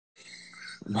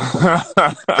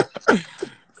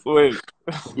Sweet.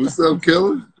 What's up,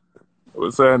 Killer?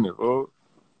 What's happening, folks?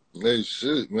 Hey,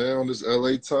 shit, man. On this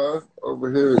LA time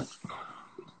over here,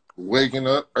 waking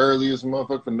up early as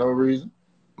motherfucker for no reason.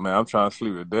 Man, I'm trying to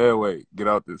sleep a dead weight. Get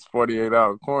out this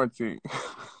 48-hour quarantine.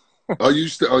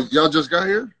 Y'all just got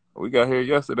here? We got here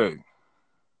yesterday.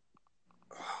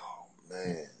 Oh,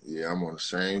 man. Yeah, I'm on the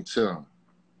same time.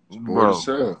 It's Bro. as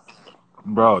hell.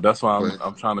 Bro, that's why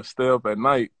I'm trying to stay up at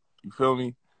night, you feel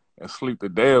me? And sleep the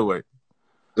day away.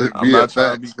 I'm not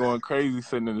trying to be going crazy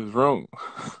sitting in this room.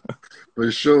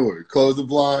 For sure. Close the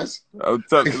blinds. I'm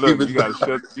telling you, look, you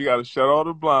gotta shut all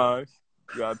the blinds.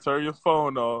 You gotta turn your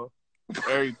phone off.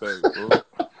 Everything, bro.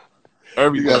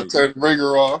 Everything. You gotta turn the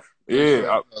ringer off.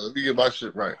 Yeah. Let me get my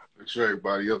shit right. Make sure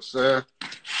everybody upset.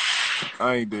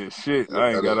 I ain't did shit.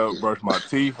 I ain't got to brush my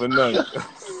teeth or nothing.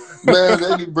 Man,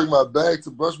 they didn't bring my bag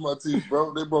to brush my teeth,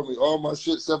 bro. They brought me all my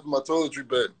shit except for my toiletry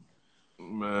bag.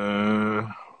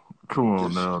 Man, come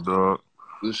on now, dog.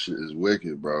 This shit is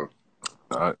wicked, bro.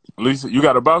 All right. Lisa, you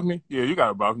got a balcony? Yeah, you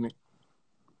got a balcony.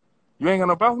 You ain't got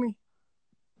no balcony?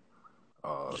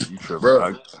 You tripping.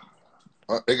 Bro,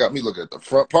 they got me looking at the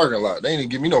front parking lot. They ain't even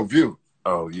give me no view.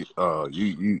 Oh, you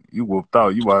whooped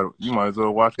out. You might as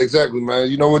well watch it. Exactly, man.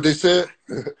 You know what they said?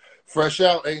 Fresh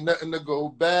out, ain't nothing to go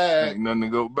back. Ain't nothing to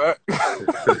go back.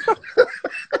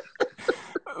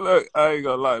 Look, I ain't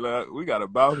gonna lie. Like, we got a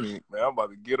balcony, man. I'm about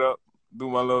to get up, do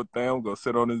my little thing. I'm gonna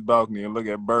sit on this balcony and look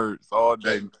at birds all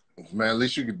day. Hey, man, at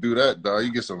least you could do that, dog.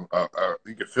 You get some.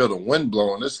 You can feel the wind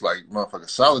blowing. It's like motherfucking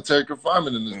solitary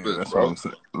confinement in this bitch, bro. What I'm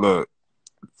saying. Look,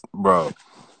 bro.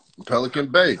 Pelican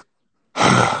Bay.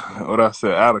 What I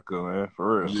said, Attica, man,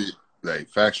 for real. Yeah,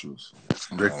 like factuals.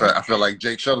 I feel like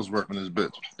Jake Shuttlesworth in this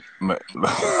bitch. Man.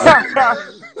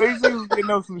 At least he was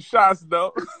getting up some shots,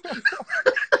 though.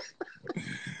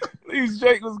 At least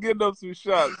Jake was getting up some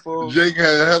shots, fool. Jake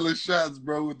had hella shots,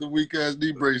 bro, with the weak ass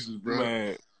knee braces, bro.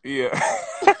 Man, yeah.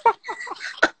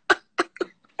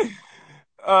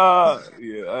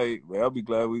 Yeah, man, I'll be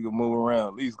glad we can move around.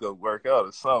 At least go work out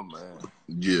or something, man.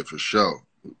 Yeah, for sure.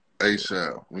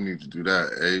 ASAP. We need to do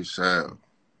that ASAP.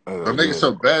 Them niggas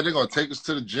so bad, they're going to take us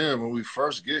to the gym when we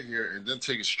first get here and then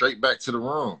take us straight back to the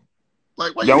room.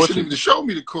 Like, why you shouldn't even show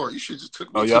me the court? You should just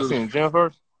took me to y'all seen the gym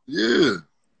first? Yeah.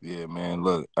 Yeah, man,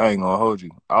 look, I ain't going to hold you.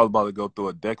 I was about to go through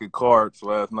a deck of cards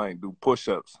last night and do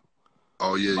push-ups.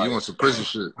 Oh, yeah, you want some prison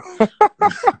shit.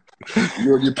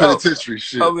 You on your penitentiary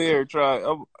shit. I'm here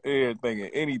thinking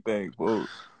anything, fool.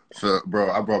 So, bro,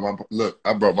 I brought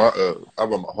my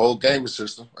whole gaming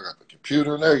system. I got the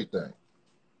computer and everything.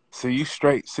 See, you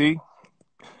straight. See,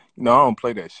 no, I don't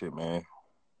play that shit, man.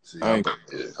 See, I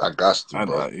got to,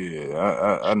 bro.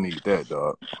 I need that,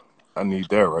 dog. I need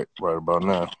that right about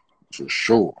now. For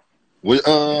sure.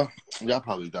 Y'all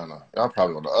probably done. Y'all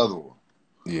probably on the other one.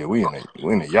 Yeah, we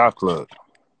in the yacht club.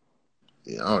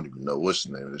 Yeah, I don't even know what's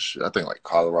the name of this shit. I think like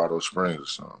Colorado Springs or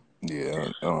something. Yeah,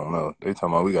 I don't know. They talking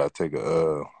about we gotta take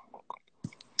a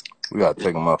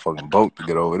motherfucking boat to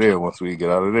get over there once we get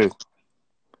out of this.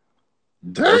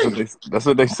 Dang. That's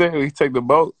what they said. We take the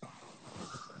boat.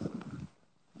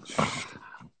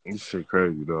 This shit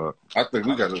crazy, dog. I think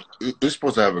we're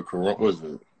supposed to have a corona. What is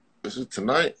it? Is it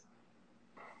tonight?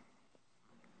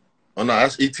 Oh no,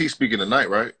 that's ET speaking tonight,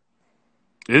 right?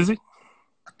 Is he?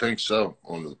 I think so.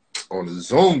 On the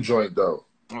Zoom joint though.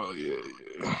 Oh yeah.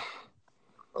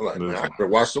 I'm like, man, I could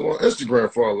watch them on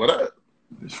Instagram for all of that.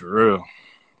 It's for real.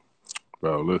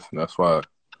 Bro, listen, that's why I'm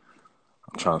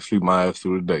trying to sleep my ass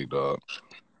through the day, dog.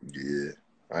 Yeah.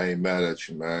 I ain't mad at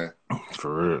you, man.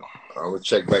 For real. I'm gonna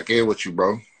check back in with you,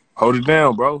 bro. Hold it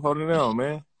down, bro. Hold it down,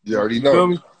 man. You already know. Feel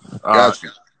me? Got you.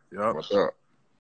 Yep. What's up?